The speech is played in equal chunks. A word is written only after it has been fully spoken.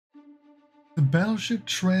The Battleship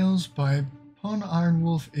Trails by Pun Iron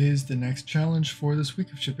Wolf is the next challenge for this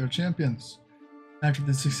week of Shipyard Champions. After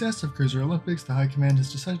the success of Cruiser Olympics, the High Command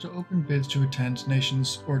has decided to open bids to attend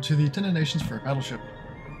nations, or to the attendant nations for a battleship.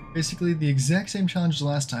 Basically the exact same challenge as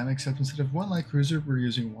last time, except instead of one light cruiser, we're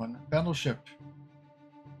using one battleship.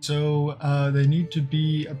 So they need to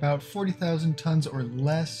be about 40,000 tons or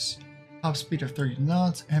less, top speed of 30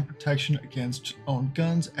 knots, and protection against owned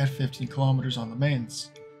guns at 15 kilometers on the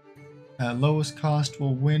mains. Lowest cost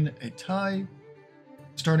will win a tie.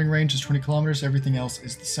 Starting range is 20 kilometers, everything else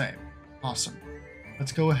is the same. Awesome.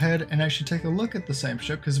 Let's go ahead and actually take a look at the same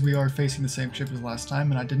ship, because we are facing the same ship as last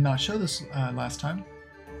time, and I did not show this last time.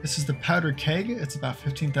 This is the Powder Keg. It's about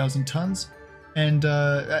 15,000 tons, and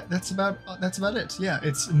that's about it. Yeah,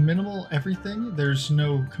 it's minimal everything. There's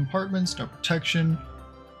no compartments, no protection.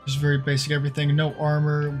 Just very basic everything. No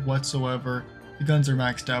armor whatsoever. The guns are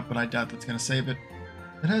maxed out, but I doubt that's going to save it.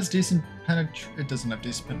 It has decent it doesn't have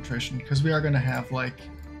decent penetration, because we are going to have like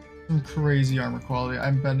some crazy armor quality.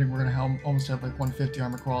 I'm betting we're going to almost have like 150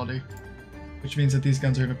 armor quality, which means that these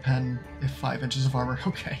guns are going to pen 5 inches of armor.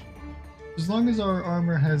 Okay. As long as our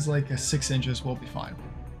armor has like a 6 inches, we'll be fine.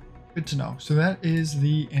 Good to know. So that is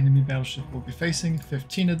the enemy battleship we'll be facing.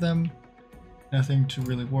 15 of them. Nothing to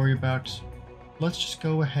really worry about. Let's just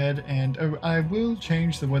go ahead and I will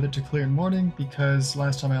change the weather to clear in morning, because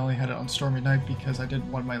last time I only had it on stormy night because I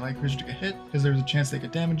didn't want my light cruiser to get hit, because there was a chance they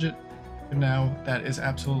could damage it. But now that is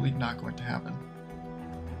absolutely not going to happen.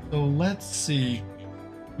 So let's see.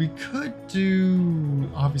 We could do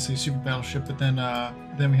obviously a super battleship, but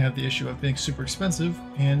then we have the issue of being super expensive,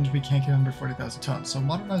 and we can't get under 40,000 tons. So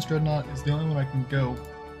modernized dreadnought is the only one I can go.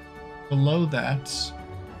 Below that,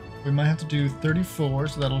 we might have to do 34,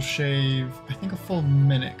 so that'll shave, I think, a full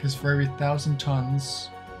minute, because for every 1,000 tons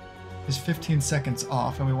is 15 seconds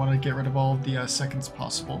off, and we want to get rid of all of the seconds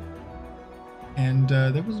possible. And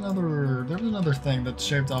there was another thing that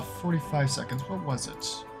shaved off 45 seconds. What was it?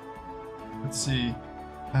 Let's see.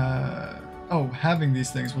 Oh, having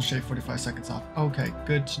these things will shave 45 seconds off. Okay,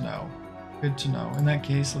 good to know. Good to know. In that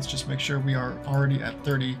case, let's just make sure we are already at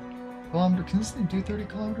 30 kilometers. Can this thing do 30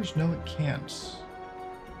 kilometers? No, it can't.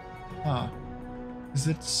 Huh. Because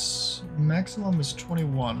its maximum is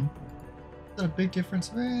 21. Is that a big difference?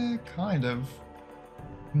 Kind of.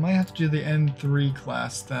 We might have to do the N3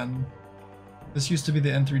 class then. This used to be the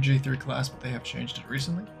N3G3 class, but they have changed it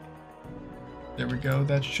recently. There we go.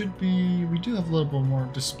 That should be... We do have a little bit more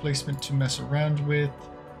displacement to mess around with.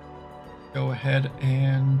 Go ahead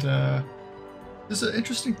and... There's an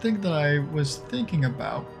interesting thing that I was thinking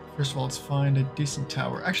about. First of all, let's find a decent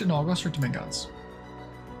tower. Actually, no, I'll go straight to main guns.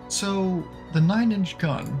 So, the 9-inch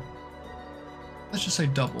gun, let's just say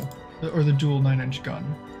double, or the dual 9-inch gun,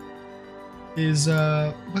 is,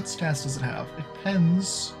 what stats does it have? It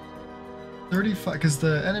pens 35, because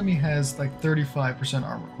the enemy has like 35%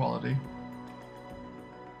 armor quality.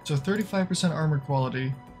 So 35% armor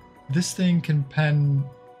quality, this thing can pen,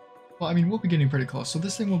 well, I mean, we'll be getting pretty close, so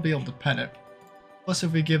this thing will be able to pen it. Plus,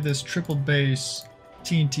 if we give this triple base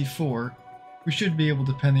TNT4, we should be able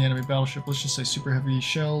to pen the enemy battleship. Let's just say super heavy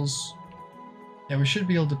shells. Yeah, we should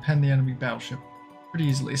be able to pen the enemy battleship pretty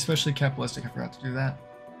easily, especially capitalistic. I forgot to do that.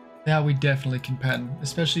 Yeah, we definitely can pen,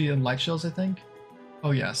 especially in light shells, I think.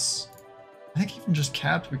 Oh, yes. I think even just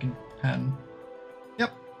capped we can pen.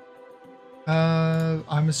 Yep.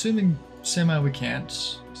 I'm assuming semi we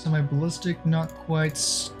can't. Semi-ballistic, not quite.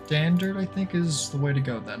 Standard, I think, is the way to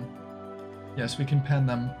go then. Yes, we can pen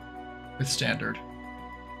them with standard.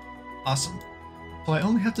 Awesome. So I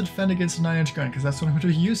only have to defend against a 9-inch gun, because that's what I'm going to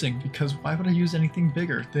be using, because why would I use anything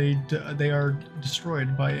bigger? They are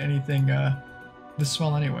destroyed by anything this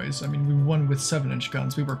small anyways. I mean, we won with 7-inch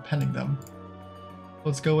guns. We were penning them.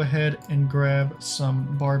 Let's go ahead and grab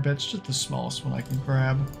some barbets, just the smallest one I can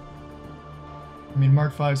grab. I mean,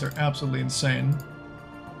 Mark 5s are absolutely insane.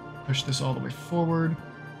 Push this all the way forward.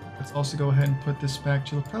 Let's also go ahead and put this back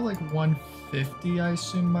to probably like 150, I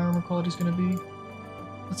assume my armor quality is going to be.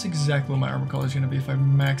 That's exactly what my armor quality is going to be if I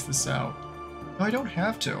max this out. No, I don't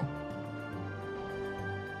have to.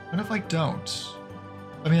 What if I don't?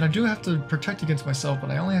 I mean, I do have to protect against myself, but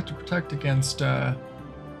I only have to protect against,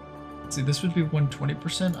 let's see, this would be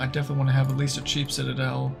 120%. I definitely want to have at least a cheap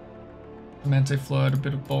citadel, some anti-flood, a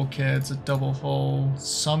bit of bulkheads, a double hull,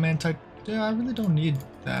 some anti... Yeah, I really don't need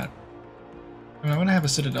that. I mean, I'm going to have a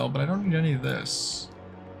citadel, but I don't need any of this.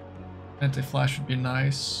 Anti-flash would be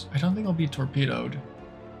nice. I don't think I'll be torpedoed.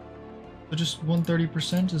 So just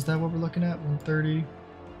 130%, is that what we're looking at? 130.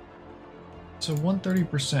 So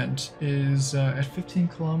 130% is at 15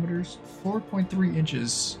 kilometers, 4.3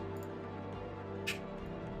 inches.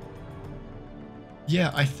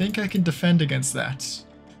 Yeah, I think I can defend against that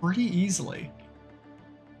pretty easily.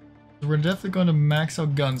 So we're definitely going to max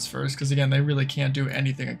out guns first, because again, they really can't do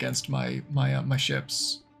anything against my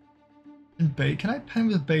ships. And can I pen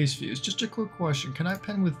with base views? Just a quick question. Can I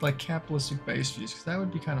pen with like capitalistic base views? Because that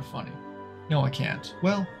would be kind of funny. No, I can't.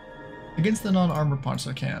 Well, against the non-armor parts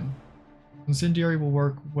I can. Incendiary will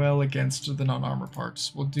work well against the non-armor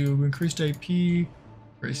parts. We'll do increased AP,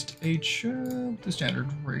 increased H, the standard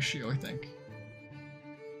ratio, I think.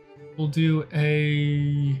 We'll do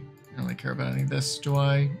a... I don't really care about any of this, do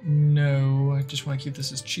I? No, I just want to keep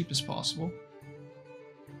this as cheap as possible.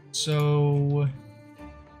 So...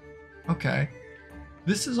 okay.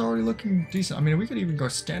 This is already looking decent. I mean, we could even go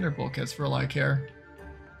standard bulkheads for all I care.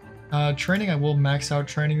 Training, I will max out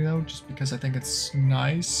training though, just because I think it's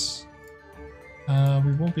nice.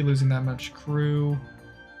 We won't be losing that much crew.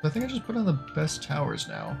 So I think I just put on the best towers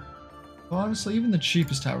now. Well, honestly, even the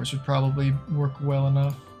cheapest towers would probably work well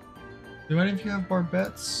enough. Do any of you have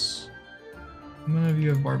barbettes? None of you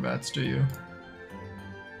have barbettes, do you?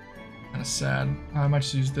 Kind of sad. I might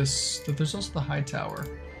just use this. There's also the high tower.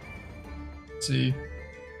 Let's see.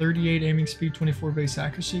 38 aiming speed, 24 base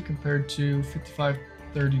accuracy compared to 55,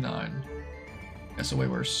 39. Yeah, so way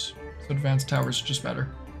worse. So advanced towers are just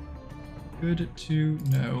better. Good to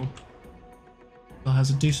know. It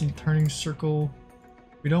has a decent turning circle.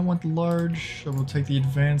 We don't want the large, so we'll take the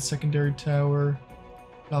advanced secondary tower.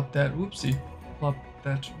 Plop that, whoopsie. Plop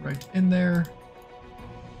that right in there.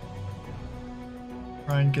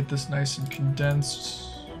 Try and get this nice and condensed.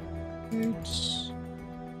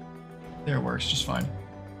 There works just fine.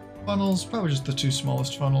 Funnels, probably just the two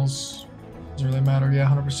smallest funnels. Doesn't really matter, yeah,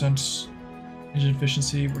 100% engine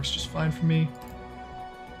efficiency works just fine for me.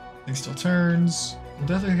 Thing still turns. We'll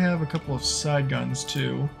definitely have a couple of side guns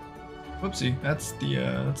too. Whoopsie, that's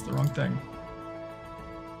the wrong thing.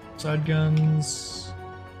 Side guns,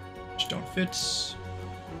 which don't fit.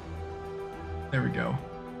 There we go.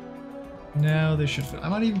 Now they should fit. I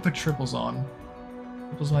might even put triples on.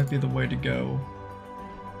 Triples might be the way to go.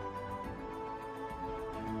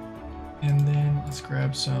 And then let's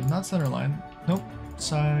grab some, not centerline, nope,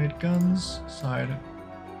 side guns, side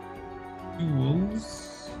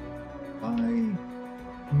duels by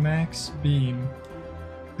max beam.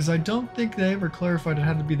 Because I don't think they ever clarified it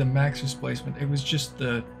had to be the max displacement, it was just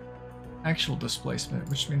the actual displacement,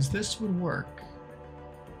 which means this would work.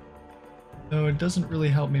 Though it doesn't really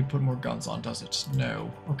help me put more guns on, does it?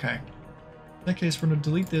 No. Okay. In that case, we're going to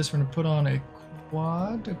delete this, we're going to put on a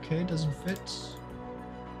quad. Okay, doesn't fit.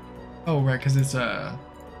 Oh, right, because it's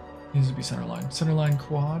needs to be centerline. Centerline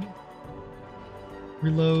quad.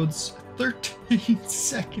 Reloads 13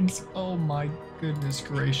 seconds. Oh my goodness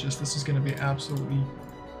gracious. This is going to be absolutely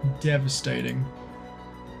devastating.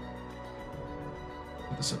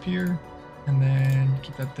 Put this up here, and then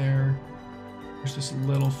keep that there. Push this a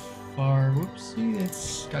little far. Whoopsie,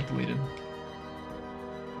 it's got deleted.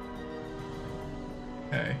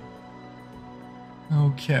 Okay.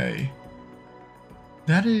 Okay.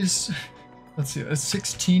 That is, let's see, that's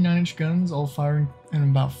 16 9-inch guns all firing in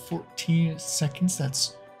about 14 seconds.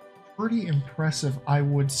 That's pretty impressive, I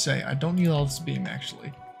would say. I don't need all this beam,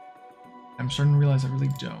 actually. I'm starting to realize I really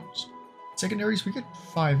don't. Secondaries, we get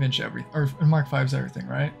 5-inch everything, or Mark 5's everything,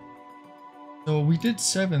 right? So we did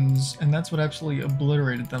 7s, and that's what absolutely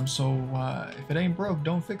obliterated them, so if it ain't broke,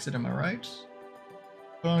 don't fix it, am I right?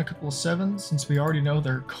 Put on a couple of 7s, since we already know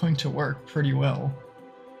they're going to work pretty well.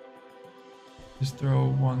 Just throw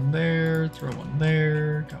one there, got one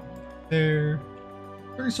there.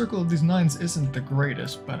 Turning circle of these 9s isn't the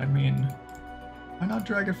greatest, but I mean, why not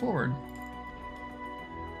drag it forward?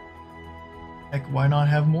 Heck, why not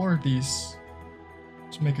have more of these?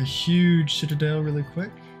 Just make a huge citadel really quick.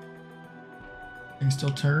 Thing still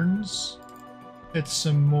turns. Hit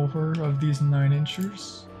some more of these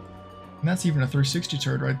 9-inchers. And that's even a 360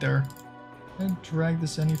 turret right there. Can I drag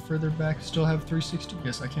this any further back? Still have 360?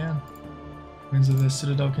 Yes, I can. Means that the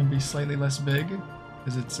citadel can be slightly less big,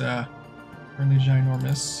 because it's currently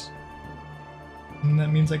ginormous. And that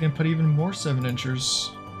means I can put even more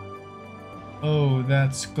 7-inchers. Oh,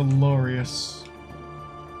 that's glorious.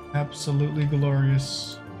 Absolutely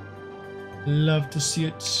glorious. Love to see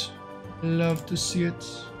it. Love to see it.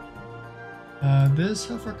 This,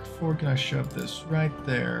 how far forward can I shove this? Right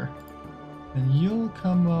there. And you'll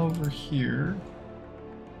come over here.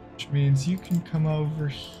 Which means you can come over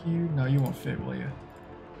here. No, you won't fit, will you?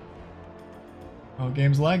 Oh,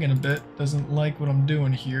 game's lagging a bit. Doesn't like what I'm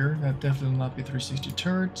doing here. That definitely will not be 360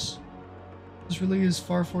 turrets. This really as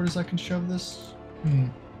far forward as I can shove this?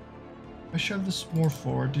 If I shove this more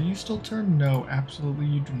forward, do you still turn? No, absolutely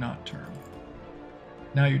you do not turn.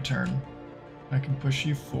 Now you turn. I can push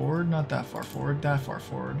you forward, not that far forward, that far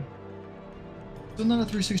forward. Still not a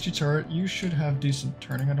 360 turret. You should have decent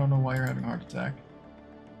turning. I don't know why you're having a heart attack.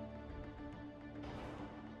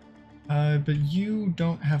 But you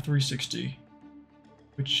don't have 360,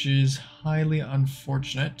 which is highly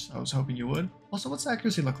unfortunate. I was hoping you would. Also, what's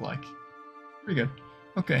accuracy look like? Pretty good.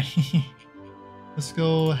 Okay. Let's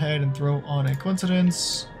go ahead and throw on a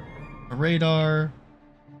coincidence, a radar.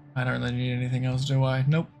 I don't really need anything else, do I?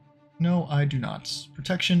 Nope. No, I do not.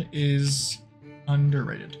 Protection is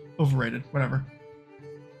underrated. Overrated, whatever.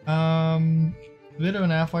 Bit of an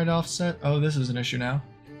half-white offset. Oh, this is an issue now.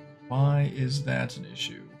 Why is that an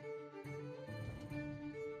issue?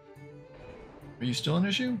 Are you still an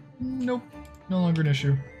issue? Nope. No longer an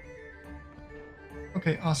issue.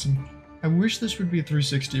 Okay, awesome. I wish this would be a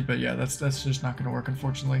 360, but yeah, that's just not going to work,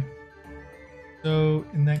 unfortunately. So,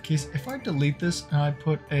 in that case, if I delete this and I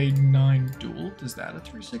put a 9 dual, is that a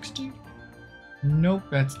 360? Nope,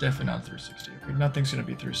 that's definitely not 360. Okay, nothing's going to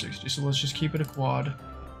be 360, so let's just keep it a quad.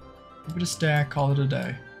 Keep it a stack, call it a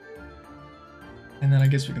day. And then I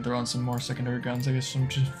guess we can throw on some more secondary guns. I guess some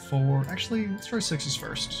just 4. Actually, let's try 6s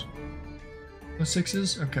first. No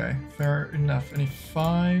 6s? Okay, fair enough. Any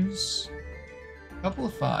 5s? A couple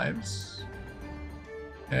of 5s.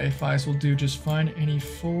 Okay, 5s will do just fine. Any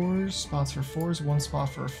 4s? Spots for 4s. 1 spot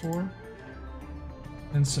for a 4.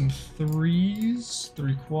 And some 3s.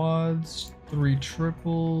 3 quads. 3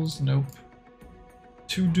 triples. Nope.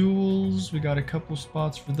 2 duals. We got a couple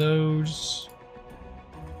spots for those,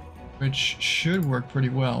 which should work pretty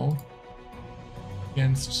well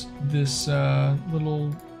against this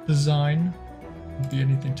little design. Won't be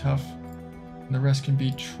anything tough. And the rest can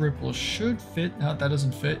be triple. Should fit. No, that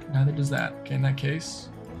doesn't fit. Neither does that. Okay, in that case,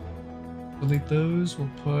 delete those. We'll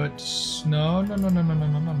put no.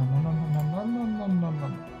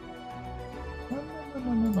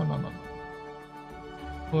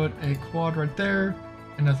 Put a quad right there,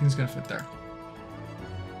 and nothing's gonna fit there.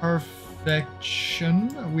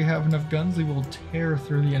 Perfection. We have enough guns. We will tear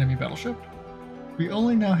through the enemy battleship. We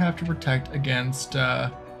only now have to protect against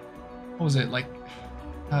what was it, like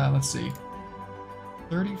let's see,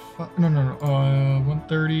 35, no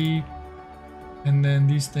 130, and then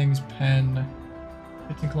these things pen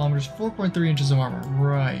 15 kilometers, 4.3 inches of armor,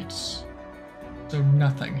 right? So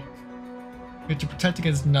nothing. We have to protect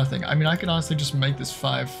against nothing. I mean, I could honestly just make this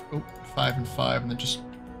 5 and 5 and then just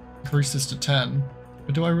increase this to 10,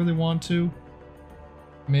 but do I really want to?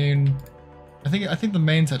 I mean, I think the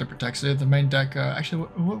main set of protects it. The main deck, actually,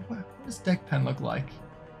 what does deck pen look like?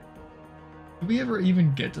 Did we ever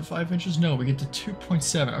even get to 5 inches? No, we get to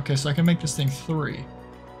 2.7. Okay, so I can make this thing 3.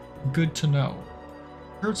 Good to know.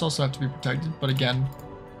 Turrets also have to be protected, but again,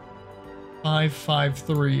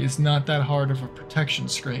 5.5.3 is not that hard of a protection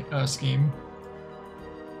scheme.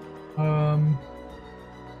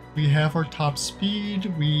 We have our top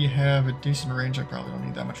speed. We have a decent range. I probably don't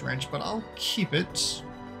need that much range, but I'll keep it.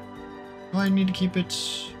 Do I need to keep it?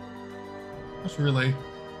 Not really.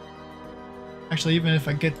 Actually, even if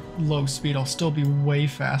I get low speed, I'll still be way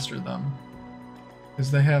faster than them, because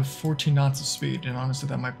they have 14 knots of speed, and honestly,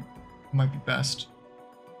 that might be best.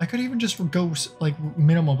 I could even just go like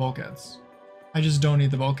minimal bulkheads. I just don't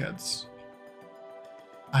need the bulkheads.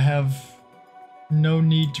 I have no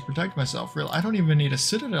need to protect myself. Really, I don't even need a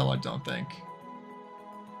citadel. I don't think.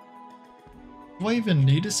 Do I even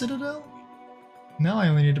need a citadel? Now I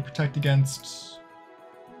only need to protect against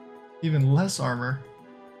even less armor.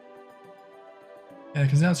 Yeah,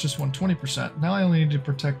 because now it's just 120%. Now I only need to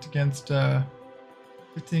protect against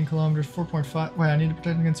 15 kilometers, 4.5. Wait, I need to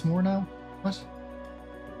protect against more now? What?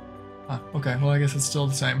 Ah, okay, well I guess it's still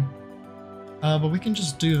the same. But we can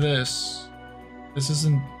just do this. This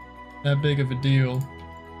isn't that big of a deal.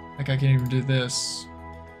 Like, I can even do this.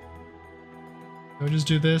 Do I just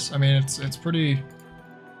do this? I mean, it's pretty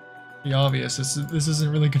obvious. This isn't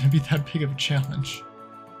really going to be that big of a challenge.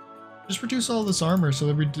 Just reduce all this armor so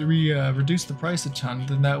that we reduce the price a ton.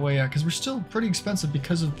 Then that way, because we're still pretty expensive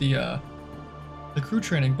because of the crew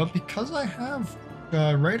training. But because I have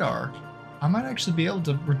radar, I might actually be able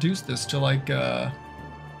to reduce this to like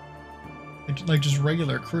just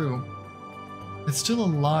regular crew. It's still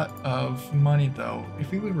a lot of money though. If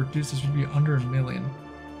we would reduce this, we'd be under $1 million.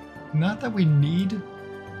 Not that we need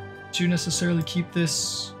to necessarily keep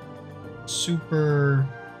this super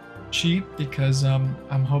cheap, because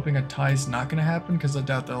I'm hoping a tie is not going to happen, because I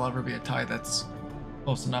doubt there'll ever be a tie that's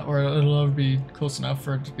close enough, or it'll ever be close enough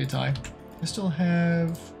for it to be a tie. I still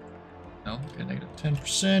have, no, okay, negative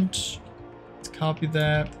 10%. Let's copy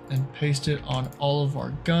that and paste it on all of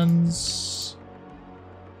our guns,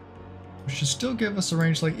 which should still give us a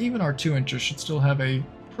range. Like, even our 2 inches should still have a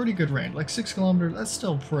pretty good range. Like 6 kilometers, that's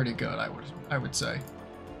still pretty good, I would say.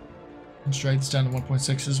 And straights down to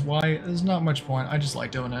 1.6 is why there's not much point. I just like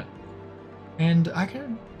doing it. And I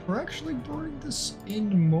can actually bring this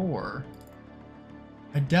in more.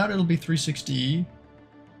 I doubt it'll be 360.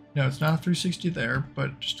 No, it's not a 360 there,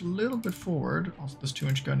 but just a little bit forward. Also, this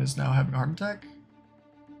 2-inch gun is now having a heart attack.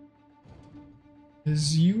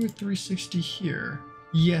 Is you a 360 here?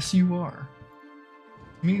 Yes, you are.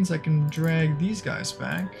 Means I can drag these guys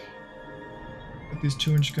back. Put these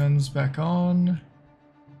 2-inch guns back on.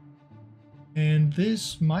 And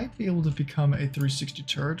this might be able to become a 360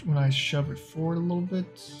 turret when I shove it forward a little bit.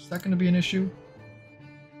 Is that going to be an issue?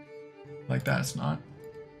 Like that, it's not.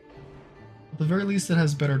 At the very least, it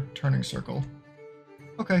has better turning circle.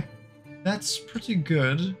 Okay, that's pretty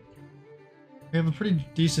good. We have a pretty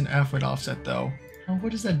decent F-weight offset, though. Now,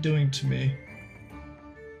 what is that doing to me?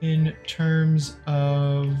 In terms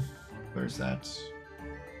of... where's that?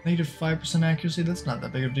 Negative 5% accuracy? That's not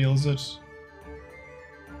that big of a deal, is it?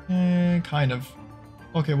 Kind of.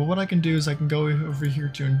 Okay, well what I can do is I can go over here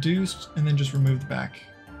to induced and then just remove the back.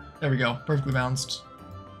 There we go, perfectly balanced.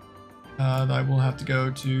 I will have to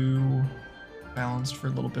go to balanced for a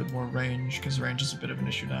little bit more range because range is a bit of an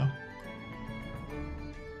issue now.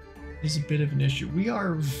 Is a bit of an issue.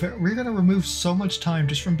 We're gonna remove so much time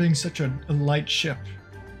just from being such a light ship.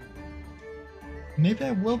 Maybe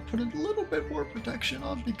I will put a little bit more protection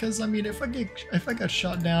on because I mean if I got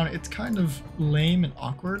shot down it's kind of lame and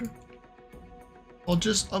awkward.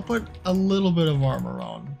 I'll put a little bit of armor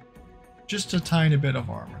on. Just a tiny bit of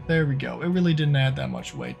armor. There we go. It really didn't add that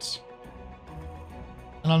much weight.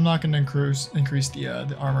 And I'm not gonna increase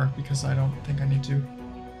the armor because I don't think I need to.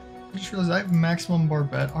 I just realized I have maximum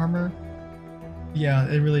barbette armor. Yeah,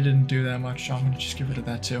 it really didn't do that much, so I'm gonna just get rid of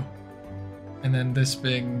that too. And then this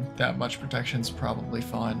being that much protection is probably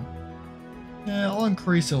fine. Yeah, I'll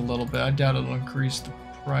increase it a little bit. I doubt it'll increase the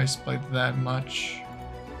price by that much.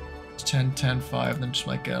 It's 10, 10, 5, then just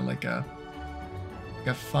like a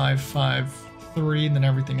 5, 5, 3, and then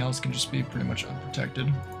everything else can just be pretty much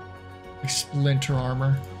unprotected. Like splinter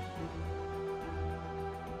armor.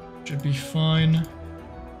 Should be fine. There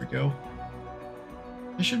we go.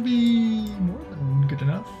 It should be more than good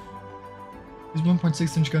enough. These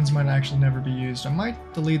 1.6-inch guns might actually never be used. I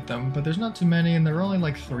might delete them, but there's not too many, and they're only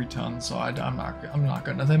like 3 tons, so I'm not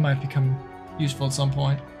gonna. They might become useful at some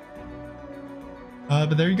point.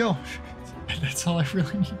 But there you go. That's all I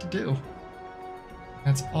really need to do.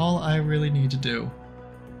 That's all I really need to do.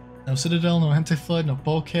 No citadel, no anti-flood, no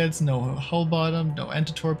bulkheads, no hull bottom, no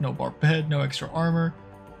anti-torp, no barbette, no extra armor.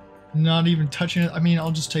 Not even touching it. I mean,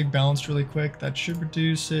 I'll just take balanced really quick. That should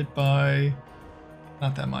reduce it by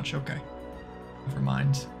not that much. Okay. Never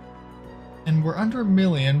mind. And we're under 1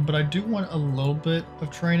 million, but I do want a little bit of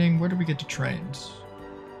training. Where do we get to trained?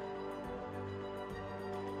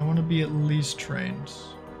 I want to be at least trained.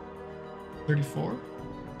 34?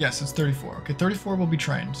 Yes, it's 34. Okay, 34 will be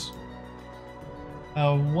trained.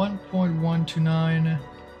 1.129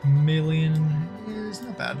 million is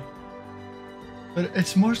not bad. But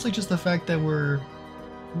it's mostly just the fact that we're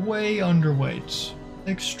way underweight.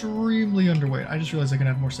 Extremely underweight. I just realized I can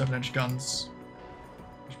have more 7-inch guns.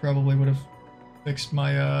 Which probably would have fixed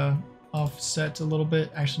my offset a little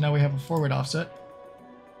bit. Actually, now we have a forward offset.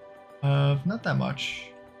 Not that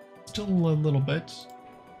much. Still a little bit.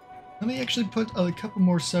 Let me actually put a couple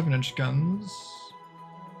more 7-inch guns.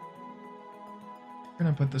 I'm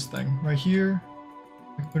gonna put this thing right here.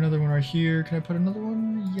 I can put another one right here. Can I put another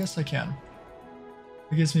one? Yes, I can.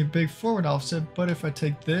 It gives me a big forward offset, but if I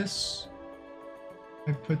take this,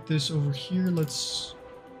 I put this over here. Let's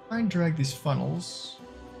try and drag these funnels.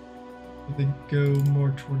 So they go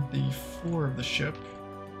more toward the fore of the ship.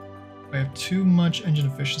 I have too much engine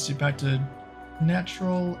efficiency, back to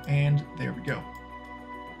natural, and there we go.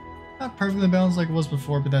 Not perfectly balanced like it was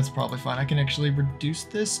before, but that's probably fine. I can actually reduce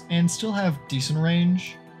this and still have decent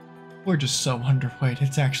range. We're just so underweight.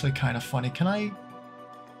 It's actually kind of funny. Can I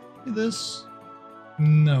do this?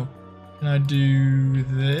 No. Can I do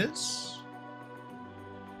this?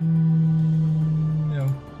 No.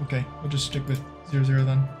 Okay, we'll just stick with 0,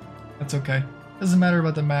 then. That's okay. Doesn't matter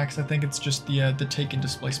about the max. I think it's just the take-in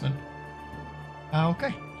displacement.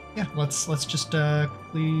 Okay. Yeah, let's just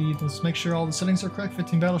quickly, let's make sure all the settings are correct.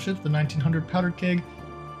 15 battleships, the 1900 powder keg,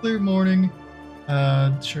 clear morning,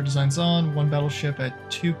 share designs on, 1 battleship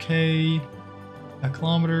at 2k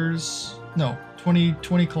kilometers, no,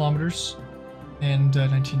 20 kilometers, and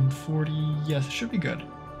 1940, yes, it should be good.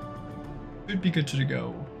 Should be good to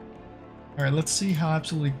go. Alright, let's see how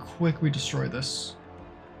absolutely quick we destroy this.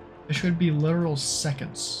 It should be literal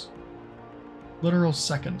seconds. Literal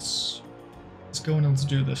seconds. Let's go and let's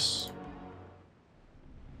do this.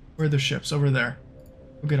 Where are the ships? Over there.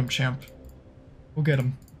 Go get them, champ. Go get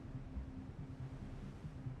them.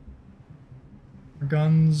 Our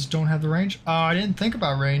guns don't have the range. Oh, I didn't think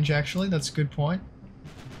about range, actually. That's a good point.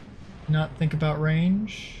 Not think about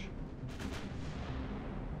range.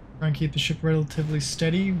 Try and keep the ship relatively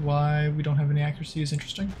steady. Why we don't have any accuracy is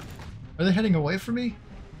interesting. Are they heading away from me?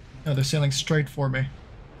 No, they're sailing straight for me.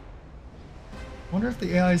 I wonder if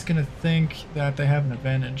the AI is going to think that they have an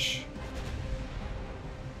advantage.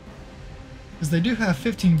 Because they do have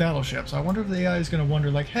 15 battleships. I wonder if the AI is going to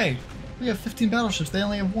wonder, like, hey, we have 15 battleships, they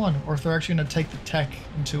only have 1. Or if they're actually going to take the tech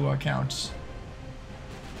into account.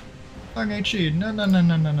 HE, no.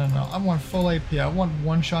 I want full AP. I want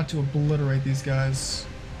one shot to obliterate these guys.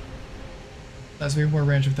 That's we have more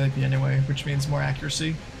range with AP anyway, which means more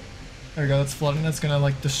accuracy. There we go, that's flooding. That's gonna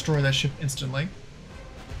like destroy that ship instantly.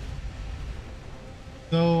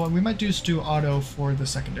 So we might just do auto for the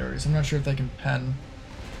secondaries. I'm not sure if they can pen.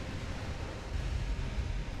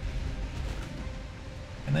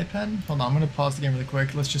 Can they pen? Hold on, I'm gonna pause the game really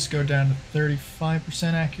quick. Let's just go down to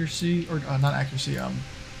 35% accuracy, or not accuracy,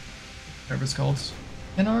 whatever it's called.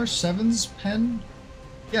 Can our 7s pen?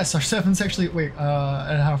 Yes, our 7s actually, wait,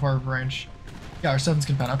 at how far of range? Yeah, our 7s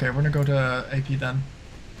can pen. Okay, we're gonna go to AP then.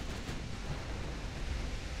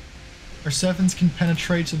 Our 7s can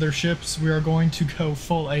penetrate to their ships. We are going to go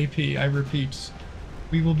full AP, I repeat.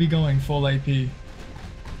 We will be going full AP.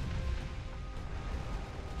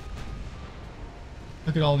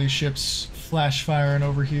 Look at all these ships flash firing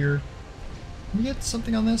over here. Can we get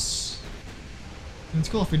something on this? It's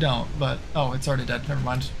cool if we don't, but... oh, it's already dead. Never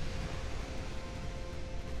mind.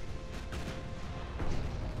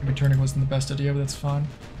 Maybe turning wasn't the best idea, but that's fine.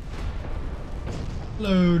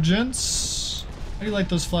 Hello, gents. How do you like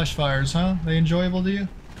those flash fires, huh? They enjoyable to you? Is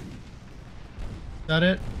that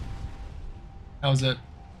it? That was it.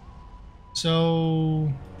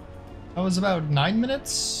 So... that was about 9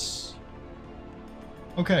 minutes?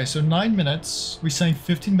 Okay, so 9 minutes. We sank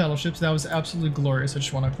 15 battleships. That was absolutely glorious. I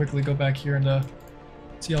just want to quickly go back here and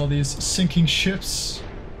see all these sinking ships.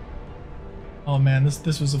 Oh man,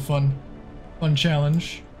 this was a fun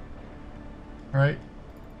challenge. Alright.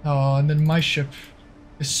 Oh, and then my ship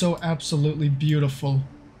is so absolutely beautiful.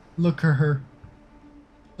 Look at her.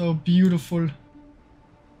 So beautiful.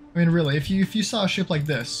 I mean, really, if you saw a ship like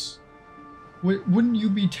this, wouldn't you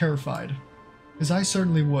be terrified? Because I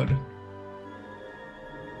certainly would.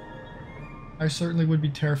 I certainly would be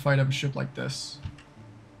terrified of a ship like this.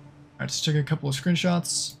 Alright, let's take a couple of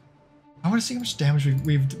screenshots. I want to see how much damage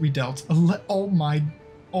we dealt. Oh my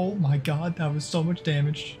god, that was so much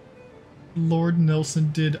damage. Lord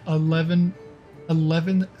Nelson did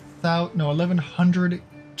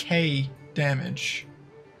 1100k damage.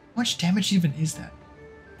 How much damage even is that?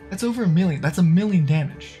 That's over 1 million. That's 1 million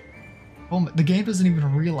damage. Oh my, the game doesn't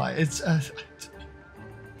even realize it's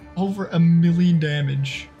over 1 million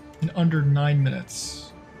damage in under 9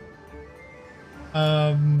 minutes.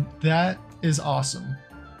 That is awesome.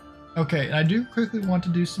 Okay, and I do quickly want to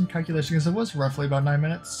do some calculation because it was roughly about 9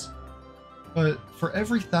 minutes. But for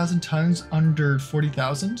every 1,000 tons under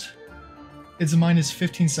 40,000, it's minus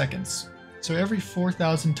 15 seconds. So every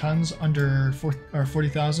 4,000 tons under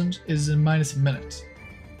 40,000 is a minus a minute.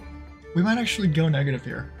 We might actually go negative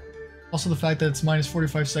here. Also the fact that it's minus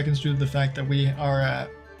 45 seconds due to the fact that we are at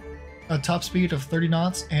a top speed of 30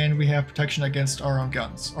 knots and we have protection against our own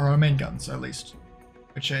guns, or our main guns at least.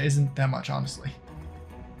 Which isn't that much, honestly.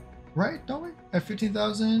 Right, don't we? At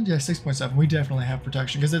 15,000? Yeah, 6.7. We definitely have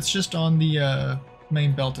protection because it's just on the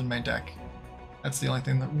main belt and main deck. That's the only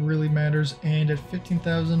thing that really matters. And at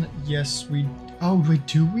 15,000, yes, we... oh, wait,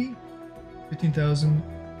 do we? 15,000.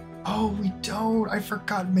 Oh, we don't. I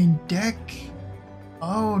forgot main deck.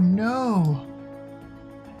 Oh, no.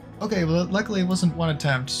 Okay, well, luckily it wasn't one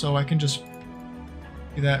attempt, so I can just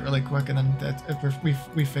do that really quick and then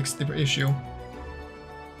we fixed the issue.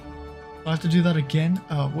 I'll have to do that again.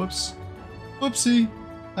 Oh, whoops. Whoopsie.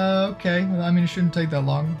 Okay. Well, I mean, it shouldn't take that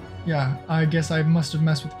long. Yeah, I guess I must have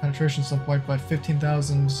messed with the penetration at some point, but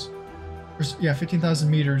 15,000... yeah, 15,000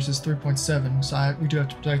 meters is 3.7, so we do have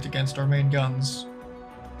to protect against our main guns.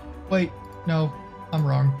 Wait, no, I'm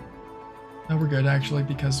wrong. No, we're good, actually,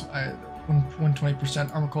 because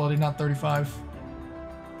 120% armor quality, not 35.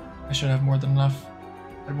 I should have more than enough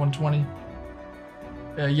at 120.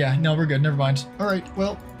 Yeah, no, we're good, never mind. Alright,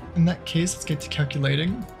 well... in that case, let's get to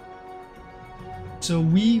calculating. So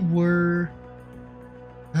we were...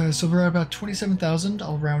 so we're at about 27,000,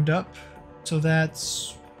 I'll round up. So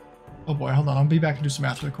that's... oh boy, hold on, I'll be back and do some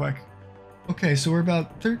math really quick. Okay, so we're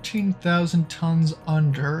about 13,000 tons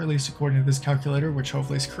under, at least according to this calculator, which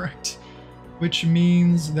hopefully is correct. which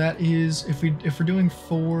means that is if we're doing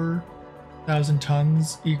 4,000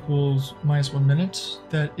 tons equals -1 minute,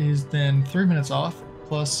 that is then 3 minutes off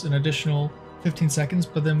plus an additional 15 seconds.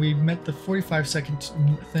 But then we met the 45-second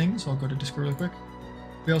thing, so I'll go to Discord really quick.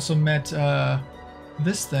 We also met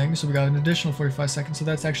this thing, so we got an additional 45 seconds. So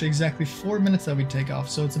that's actually exactly 4 minutes that we take off.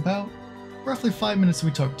 So it's about roughly 5 minutes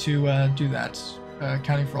we took to do that,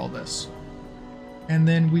 counting for all this. And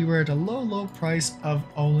then we were at a low price of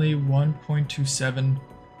only 1.27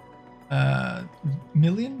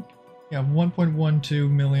 million. Yeah, 1.12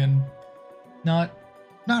 million. Not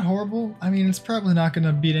horrible. I mean, it's probably not going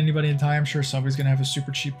to beat anybody in time. I'm sure somebody's going to have a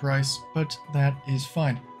super cheap price, but that is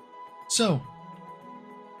fine. So,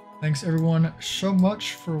 thanks everyone so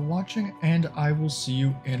much for watching, and I will see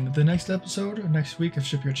you in the next episode next week of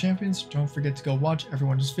Shipyard Champions. Don't forget to go watch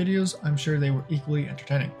everyone's videos. I'm sure they were equally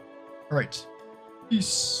entertaining. Alright,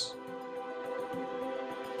 peace.